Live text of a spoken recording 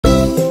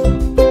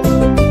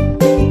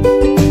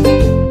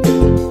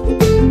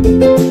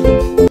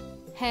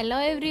Hello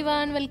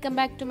everyone, welcome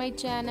back to my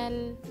channel.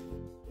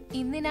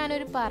 ഇന്ന്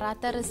ഞാനൊരു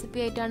paratha recipe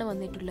ആയിട്ടാണ്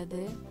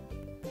വന്നിട്ടുള്ളത്.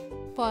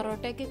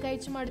 പൊറോട്ടയൊക്കെ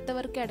കഴിച്ച്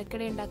മടുത്തവർക്ക്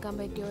ഇടയ്ക്കിടെ ഉണ്ടാക്കാൻ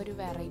പറ്റിയ ഒരു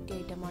വെറൈറ്റി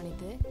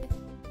ഐറ്റമാണിത്.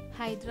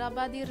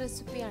 ഹൈദരാബാദി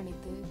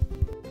റെസിപ്പിയാണിത്.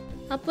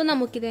 അപ്പോൾ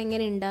നമുക്കിത്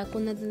എങ്ങനെ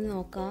ഉണ്ടാക്കുന്നതെന്ന്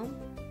നോക്കാം.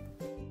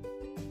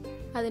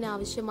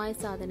 അതിനാവശ്യമായ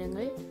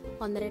സാധനങ്ങൾ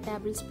 1.5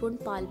 ടേബിൾ സ്പൂൺ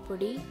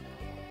പാൽപ്പൊടി,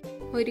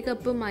 1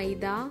 കപ്പ്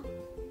മൈദ,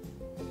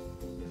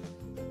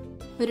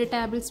 1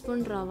 ടേബിൾ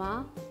സ്പൂൺ റവ,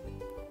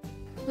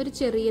 ഒരു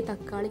ചെറിയ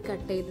തക്കാളി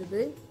കട്ട്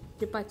ചെയ്തത്,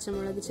 ഒരു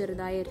പച്ചമുളക്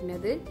ചെറുതായി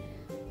അരിഞ്ഞത്,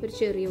 ഒരു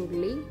ചെറിയ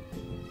ഉള്ളി,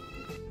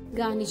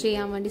 ഗാർണിഷ്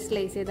ചെയ്യാൻ വേണ്ടി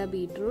സ്ലൈസ് ചെയ്ത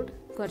ബീട്രൂട്ട്,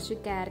 കുറച്ച്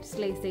ക്യാരറ്റ്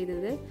സ്ലൈസ്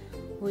ചെയ്തത്,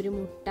 ഒരു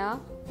മുട്ട,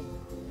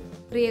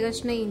 ചെറിയ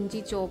കഷ്ണം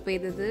ഇഞ്ചി ചോപ്പ്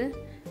ചെയ്തത്,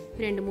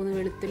 2-3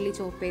 വെളുത്തുള്ളി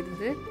ചോപ്പ്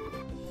ചെയ്തത്,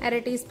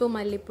 1/2 ടീസ്പൂൺ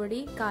മല്ലിപ്പൊടി,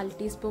 1/4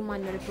 ടീസ്പൂൺ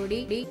മഞ്ഞൾപ്പൊടി,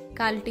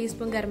 1/4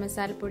 ടീസ്പൂൺ ഗരം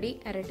മസാലപ്പൊടി,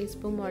 1/2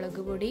 ടീസ്പൂൺ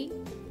മുളക് പൊടി,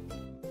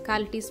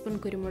 1/4 ടീസ്പൂൺ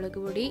കുരുമുളക്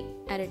പൊടി,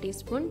 1/2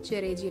 ടീസ്പൂൺ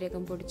ചെറിയ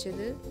ജീരകം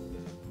പൊടിച്ചത്.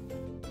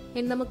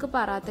 ഇനി നമുക്ക്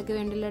പറാത്തയ്ക്ക്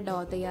വേണ്ടിയുള്ള ഡോ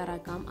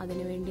തയ്യാറാക്കാം.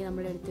 അതിനുവേണ്ടി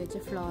നമ്മൾ എടുത്തു വെച്ച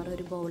ഫ്ലോർ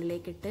ഒരു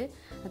ബൗളിലേക്ക് ഇട്ട്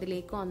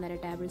അതിലേക്ക് 1.5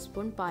 ടേബിൾ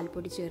സ്പൂൺ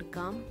പാൽപ്പൊടി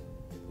ചേർക്കാം.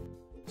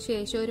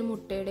 ശേഷം ഒരു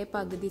മുട്ടയുടെ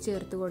പകുതി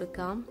ചേർത്ത്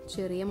കൊടുക്കാം.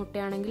 ചെറിയ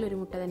മുട്ടയാണെങ്കിൽ ഒരു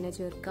മുട്ട തന്നെ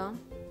ചേർക്കാം.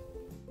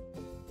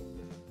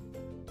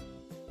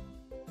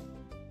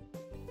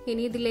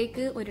 ഇനി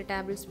ഇതിലേക്ക് 1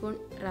 ടേബിൾ സ്പൂൺ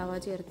റവ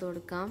ചേർത്ത്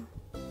കൊടുക്കാം.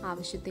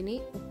 ആവശ്യത്തിന്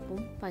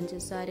ഉപ്പും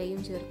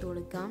പഞ്ചസാരയും ചേർത്ത്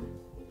കൊടുക്കാം.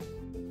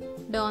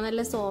 ഡോ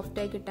നല്ല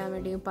സോഫ്റ്റായി കിട്ടാൻ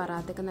വേണ്ടിയും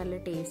പറാത്തയ്ക്ക് നല്ല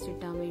ടേസ്റ്റ്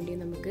കിട്ടാൻ വേണ്ടിയും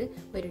നമുക്ക്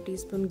 1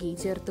 ടീസ്പൂൺ ഗീ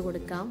ചേർത്ത്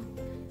കൊടുക്കാം.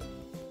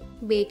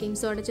 ബേക്കിംഗ്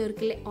സോഡ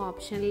ചേർക്കൽ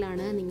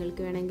ഓപ്ഷനിലാണ്,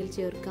 നിങ്ങൾക്ക് വേണമെങ്കിൽ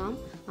ചേർക്കാം.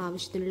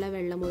 ആവശ്യത്തിനുള്ള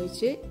വെള്ളം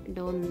ഒഴിച്ച്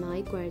ഡോ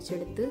നന്നായി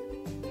കുഴച്ചെടുത്ത്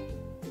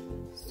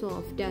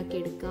സോഫ്റ്റ് ആക്കി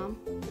എടുക്കാം.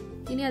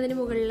 ഇനി അതിന്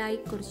മുകളിലായി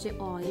കുറച്ച്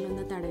ഓയിൽ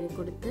ഒന്ന് തടവി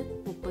കൊടുത്ത്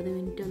 30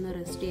 മിനിറ്റ് ഒന്ന്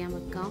റെസ്റ്റ് ചെയ്യാൻ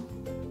വെക്കാം.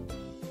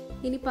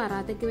 ഇനി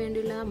പറാത്തയ്ക്ക്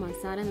വേണ്ടിയുള്ള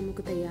മസാല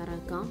നമുക്ക്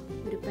തയ്യാറാക്കാം.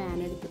 ഒരു പാൻ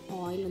എടുത്ത്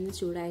ഓയിൽ ഒന്ന്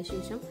ചൂടായ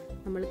ശേഷം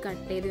നമ്മൾ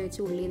കട്ട് ചെയ്ത് വെച്ച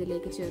ഉള്ളി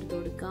ഇതിലേക്ക് ചേർത്ത്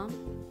കൊടുക്കാം.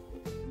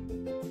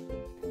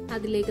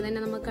 അതിലേക്ക് തന്നെ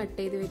നമ്മൾ കട്ട്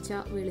ചെയ്ത് വെച്ച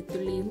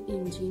വെളുത്തുള്ളിയും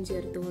ഇഞ്ചിയും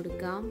ചേർത്ത്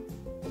കൊടുക്കാം.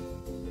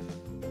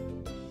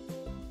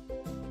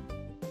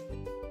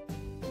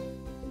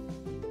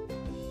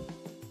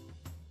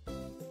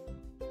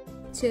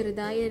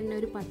 ചെറുതായി അരിഞ്ഞ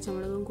ഒരു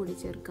പച്ചമുളകും കൂടി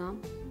ചേർക്കാം.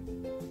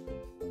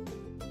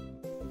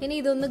 ഇനി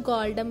ഇതൊന്ന്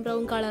ഗോൾഡൻ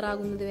ബ്രൗൺ കളർ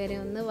ആകുന്നത് വരെ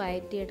ഒന്ന്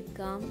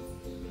വഴറ്റിയെടുക്കാം.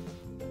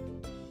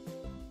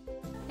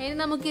 ഇനി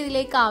നമുക്ക്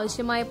ഇതിലേക്ക്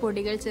ആവശ്യമായ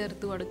പൊടികൾ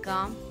ചേർത്ത്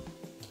കൊടുക്കാം.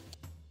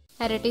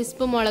 1/2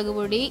 ടീസ്പൂൺ മുളക്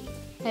പൊടി,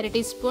 1/2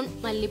 ടീസ്പൂൺ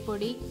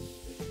മല്ലിപ്പൊടി,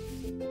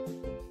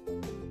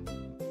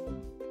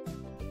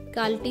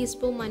 1/4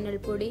 ടീസ്പൂൺ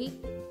മഞ്ഞൾപ്പൊടി,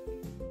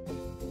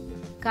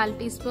 1/4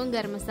 ടീസ്പൂൺ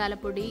ഗരം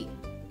മസാലപ്പൊടി,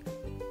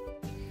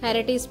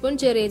 1/2 ടീസ്പൂൺ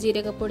ചെറിയ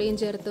ജീരകപ്പൊടിയും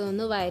ചേർത്ത്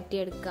ഒന്ന്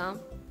വഴറ്റിയെടുക്കാം.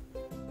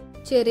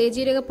 ചെറിയ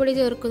ജീരകപ്പൊടി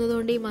ചേർക്കുന്നത്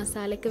കൊണ്ട് ഈ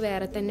മസാലയ്ക്ക്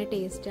വേറെ തന്നെ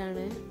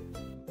ടേസ്റ്റാണ്.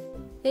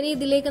 ഇനി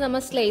ഇതിലേക്ക്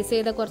നമ്മൾ സ്ലൈസ്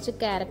ചെയ്ത കുറച്ച്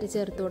ക്യാരറ്റ്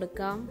ചേർത്ത്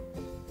കൊടുക്കാം.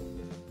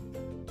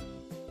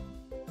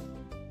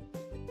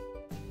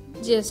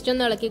 ജസ്റ്റ്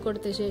ഒന്ന് ഇളക്കി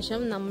കൊടുത്ത ശേഷം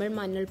നമ്മൾ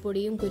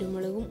മഞ്ഞൾപ്പൊടിയും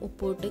കുരുമുളകും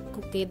ഉപ്പിട്ട്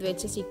കുക്ക് ചെയ്ത്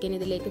വെച്ച ചിക്കൻ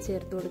ഇതിലേക്ക്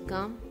ചേർത്ത്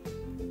കൊടുക്കാം.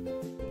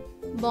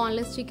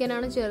 ബോൺലെസ്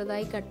ചിക്കനാണ്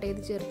ചെറുതായി കട്ട്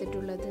ചെയ്ത്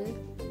ചേർത്തിട്ടുള്ളത്.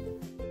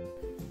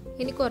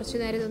 ഇനി കുറച്ചു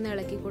നേരം ഇതൊന്ന്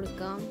ഇളക്കി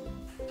കൊടുക്കാം.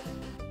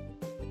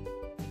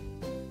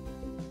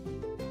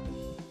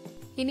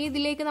 ഇനി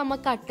ഇതിലേക്ക് നമ്മൾ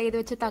കട്ട് ചെയ്ത്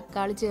വെച്ച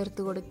തക്കാളി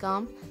ചേർത്ത്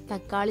കൊടുക്കാം.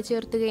 തക്കാളി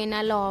ചേർത്ത്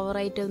കഴിഞ്ഞാൽ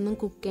ഓവറായിട്ടൊന്നും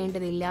കുക്ക്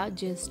ചെയ്യേണ്ടതില്ല.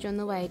 ജസ്റ്റ്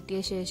ഒന്ന്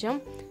വഴറ്റിയ ശേഷം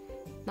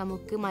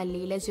നമുക്ക്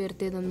മല്ലിയില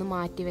ചേർത്ത് ഇതൊന്ന്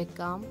മാറ്റി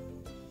വെക്കാം.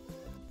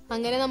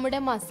 അങ്ങനെ നമ്മുടെ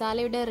മസാല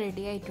ഇവിടെ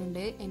റെഡി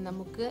ആയിട്ടുണ്ട്. ഇനി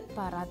നമുക്ക്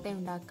പറാത്ത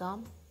ഉണ്ടാക്കാം.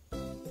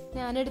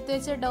 ഞാനെടുത്ത്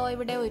വെച്ച ഡോ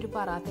ഇവിടെ ഒരു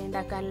പറാത്ത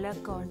ഉണ്ടാക്കാനുള്ള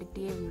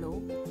ക്വാണ്ടിറ്റിയേ ഉള്ളൂ.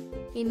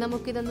 ഇനി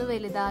നമുക്കിതൊന്ന്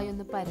വലുതായി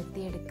ഒന്ന്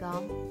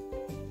പരത്തിയെടുക്കാം.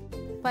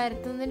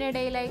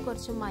 പരത്തുന്നതിനിടയിലായി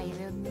കുറച്ച് മൈദ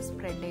ഒന്ന്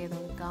സ്പ്രെഡ് ചെയ്ത്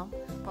കൊടുക്കാം.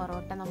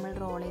 പൊറോട്ട നമ്മൾ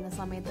റോൾ ചെയ്യുന്ന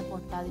സമയത്ത്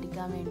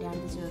പൊട്ടാതിരിക്കാൻ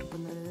വേണ്ടിയാണ് ഇത്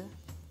ചേർക്കുന്നത്.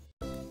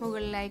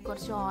 മുകളിലായി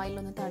കുറച്ച് ഓയിൽ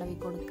ഒന്ന് തടവി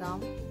കൊടുക്കാം.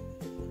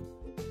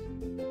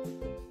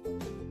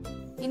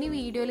 ഇനി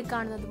വീഡിയോയിൽ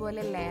കാണുന്നത്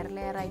പോലെ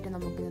ലെയർ ആയിട്ട്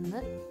നമുക്കിതൊന്ന്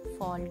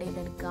ഫോൾഡ്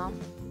ചെയ്തെടുക്കാം.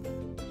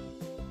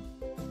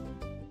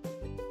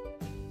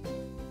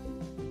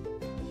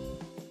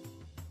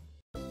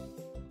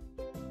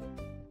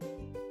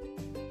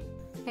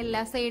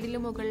 എല്ലാ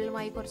സൈഡിലും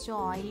മുകളിലുമായി കുറച്ച്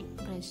ഓയിൽ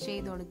ബ്രഷ്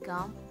ചെയ്ത്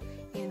കൊടുക്കാം.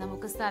 ഇനി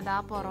നമുക്ക് സദാ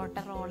പൊറോട്ട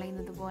റോൾ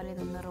ചെയ്യുന്നത് പോലെ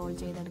ഇതൊന്ന് റോൾ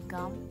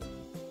ചെയ്തെടുക്കാം.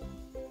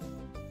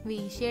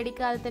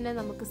 വീശിയടിക്കാതെ തന്നെ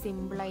നമുക്ക്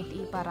സിമ്പിളായിട്ട്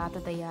ഈ പറാത്ത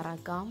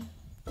തയ്യാറാക്കാം.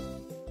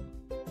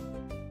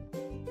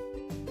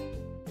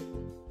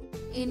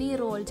 ഇനി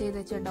റോൾ ചെയ്ത്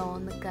വെച്ച ഡോ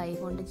ഒന്ന് കൈ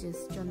കൊണ്ട്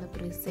ജസ്റ്റ് ഒന്ന്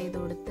പ്രസ് ചെയ്ത്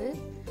കൊടുത്ത്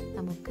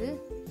നമുക്ക്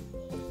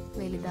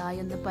വലുതായി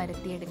ഒന്ന്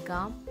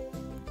പരത്തിയെടുക്കാം.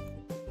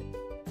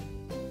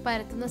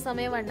 പരത്തുന്ന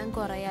സമയം വണ്ണം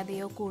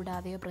കുറയാതെയോ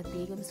കൂടാതെയോ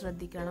പ്രത്യേകം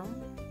ശ്രദ്ധിക്കണം.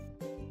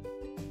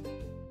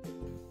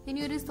 ഇനി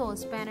ഒരു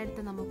സോസ് പാൻ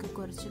എടുത്ത് നമുക്ക്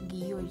കുറച്ച്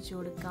ഗീ ഒഴിച്ചു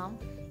കൊടുക്കാം.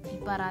 ഈ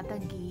പറാത്ത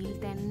ഗീയിൽ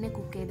തന്നെ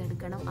കുക്ക്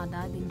ചെയ്തെടുക്കണം,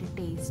 അതാ ഇതിൻ്റെ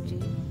ടേസ്റ്റ്.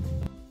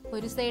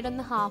 ഒരു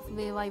സൈഡൊന്ന് ഹാഫ്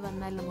വേവായി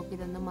വന്നാൽ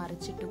നമുക്കിതൊന്ന്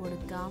മറിച്ചിട്ട്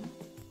കൊടുക്കാം.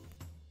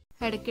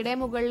 ഇടയ്ക്കിടെ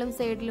മുകളിലും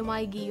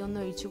സൈഡിലുമായി ഗീ ഒന്ന്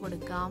ഒഴിച്ചു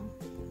കൊടുക്കാം.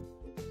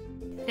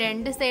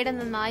 രണ്ട് സൈഡ്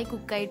നന്നായി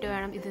കുക്കായിട്ട്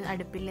വേണം ഇത്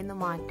അടുപ്പിൽ നിന്ന്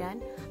മാറ്റാൻ.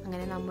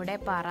 അങ്ങനെ നമ്മുടെ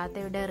പറാത്ത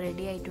ഇവിടെ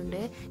റെഡി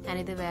ആയിട്ടുണ്ട്.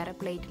 ഞാനിത് വേറെ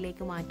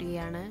പ്ലേറ്റിലേക്ക്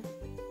മാറ്റുകയാണ്.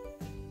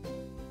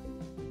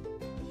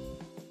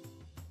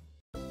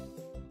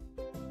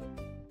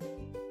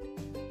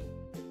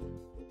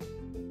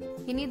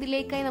 ഇനി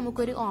ഇതിലേക്കായി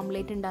നമുക്കൊരു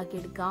ഓംലേറ്റ്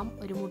ഉണ്ടാക്കിയെടുക്കാം.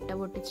 ഒരു മുട്ട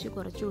പൊട്ടിച്ച്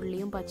കുറച്ച്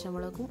ഉള്ളിയും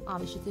പച്ചമുളകും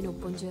ആവശ്യത്തിന്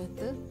ഉപ്പും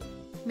ചേർത്ത്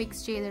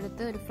മിക്സ്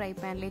ചെയ്തെടുത്ത് ഒരു ഫ്രൈ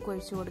പാനിലേക്ക്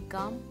ഒഴിച്ചു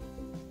കൊടുക്കാം.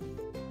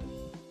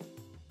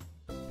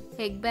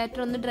 എഗ് ബാറ്റർ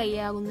ഒന്ന് ഡ്രൈ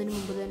ആകുന്നതിന്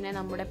മുമ്പ് തന്നെ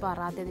നമ്മുടെ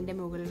പറാത്ത ഇതിന്റെ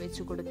മുകളിൽ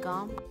വെച്ച്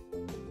കൊടുക്കാം.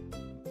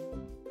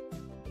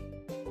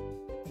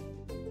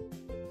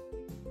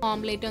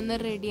 ഓംലേറ്റ് ഒന്ന്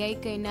റെഡിയായി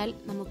കഴിഞ്ഞാൽ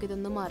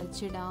നമുക്കിതൊന്ന്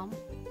മറിച്ചിടാം.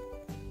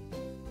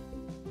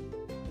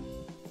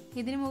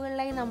 ഇതിന്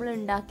മുകളിലായി നമ്മൾ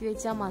ഉണ്ടാക്കി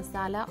വെച്ച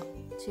മസാല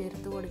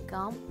ചേർത്ത്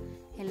കൊടുക്കാം.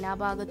 എല്ലാ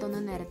ഭാഗത്തൊന്ന്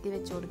നിരത്തി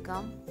വെച്ച്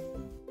കൊടുക്കാം.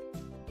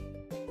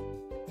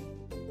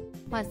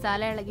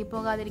 മസാല ഇളകി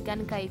പോകാതിരിക്കാൻ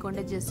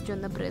കൈകൊണ്ട് ജസ്റ്റ്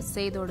ഒന്ന് പ്രസ്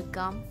ചെയ്ത്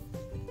കൊടുക്കാം.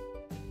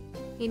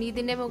 ഇനി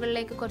ഇതിന്റെ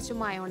മുകളിലേക്ക് കുറച്ച്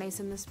മയോണൈസ്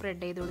ഒന്ന്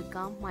സ്പ്രെഡ് ചെയ്ത്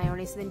കൊടുക്കാം.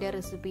 മയോണൈസ് ഇതിന്റെ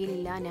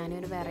റെസിപ്പിയിലില്ല,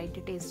 ഞാനൊരു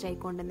വെറൈറ്റി ടേസ്റ്റ്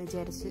ആയിക്കൊണ്ടെന്ന്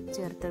വിചാരിച്ച്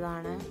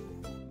ചേർത്തതാണ്.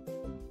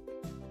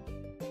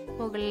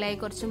 മുകളിലായി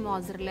കുറച്ച്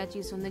മോസറല്ല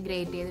ചീസ് ഒന്ന്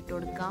ഗ്രേറ്റ് ചെയ്തിട്ട്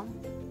കൊടുക്കാം.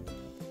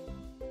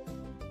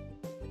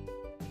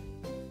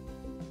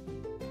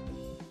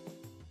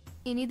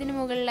 ഇനി ഇതിന്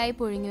മുകളിലായി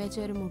പുഴുങ്ങി വെച്ച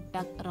ഒരു മുട്ട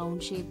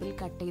റൗണ്ട് ഷേപ്പിൽ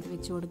കട്ട് ചെയ്ത്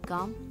വെച്ച്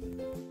കൊടുക്കാം.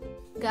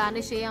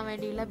 ഗാർണിഷ് ചെയ്യാൻ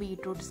വേണ്ടിയുള്ള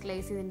ബീട്രൂട്ട്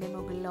സ്ലൈസ് ഇതിൻ്റെ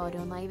മുകളിൽ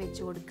ഓരോന്നായി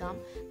വെച്ച് കൊടുക്കാം.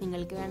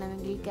 നിങ്ങൾക്ക്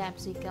വേണമെങ്കിൽ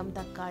ക്യാപ്സിക്കം,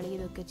 തക്കാളി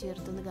ഇതൊക്കെ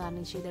ചേർത്തൊന്ന്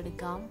ഗാർണിഷ്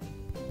ചെയ്തെടുക്കാം.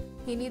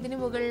 ഇനി ഇതിന്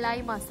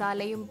മുകളിലായി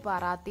മസാലയും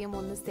പറാത്തയും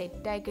ഒന്ന്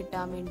സെറ്റായി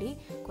കിട്ടാൻ വേണ്ടി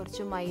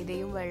കുറച്ച്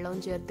മൈദയും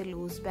വെള്ളവും ചേർത്ത്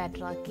ലൂസ്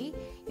ബാറ്ററാക്കി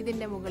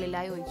ഇതിൻ്റെ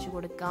മുകളിലായി ഒഴിച്ചു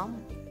കൊടുക്കാം.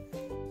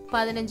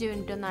 15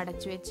 മിനിറ്റ് ഒന്ന്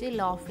അടച്ചു വെച്ച്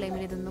ലോ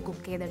ഫ്ലെയിമിൽ ഇതൊന്ന്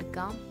കുക്ക്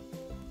ചെയ്തെടുക്കാം.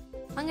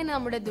 അങ്ങനെ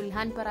നമ്മുടെ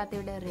ദുൽഹാൻ പറാത്ത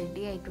ഇവിടെ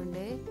റെഡി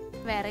ആയിട്ടുണ്ട്.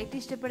 വെറൈറ്റി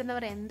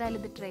ഇഷ്ടപ്പെടുന്നവർ എന്തായാലും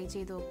ഇത് ട്രൈ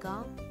ചെയ്ത്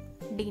നോക്കാം.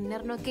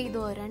 ഡിന്നറിനൊക്കെ ഇത്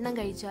ഒരെണ്ണം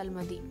കഴിച്ചാൽ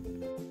മതി.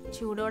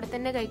 ചൂടോടെ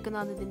തന്നെ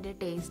കഴിക്കുന്നത് ഇതിൻ്റെ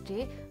ടേസ്റ്റ്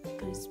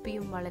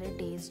ക്രിസ്പിയും വളരെ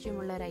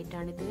ടേസ്റ്റിയുമുള്ള ഒരു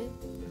ഐറ്റമാണിത്.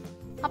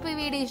 അപ്പോൾ ഈ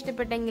വീഡിയോ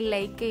ഇഷ്ടപ്പെട്ടെങ്കിൽ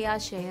ലൈക്ക്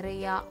ചെയ്യുക, ഷെയർ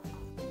ചെയ്യുക,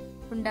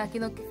 ഉണ്ടാക്കി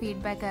നോക്കി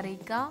ഫീഡ്ബാക്ക്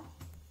അറിയിക്കുക.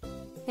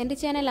 എൻ്റെ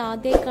ചാനൽ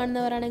ആദ്യമായി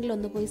കാണുന്നവരാണെങ്കിൽ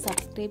ഒന്ന് പോയി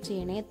സബ്സ്ക്രൈബ്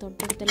ചെയ്യണേ.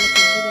 തൊട്ടടുത്തുള്ള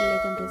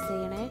ബെല്ലേക്കും പ്രസ്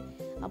ചെയ്യണേ.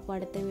 അപ്പോൾ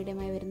അടുത്ത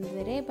വീഡിയോയുമായി വരുന്നത്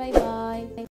വരെ ബൈ ബൈ.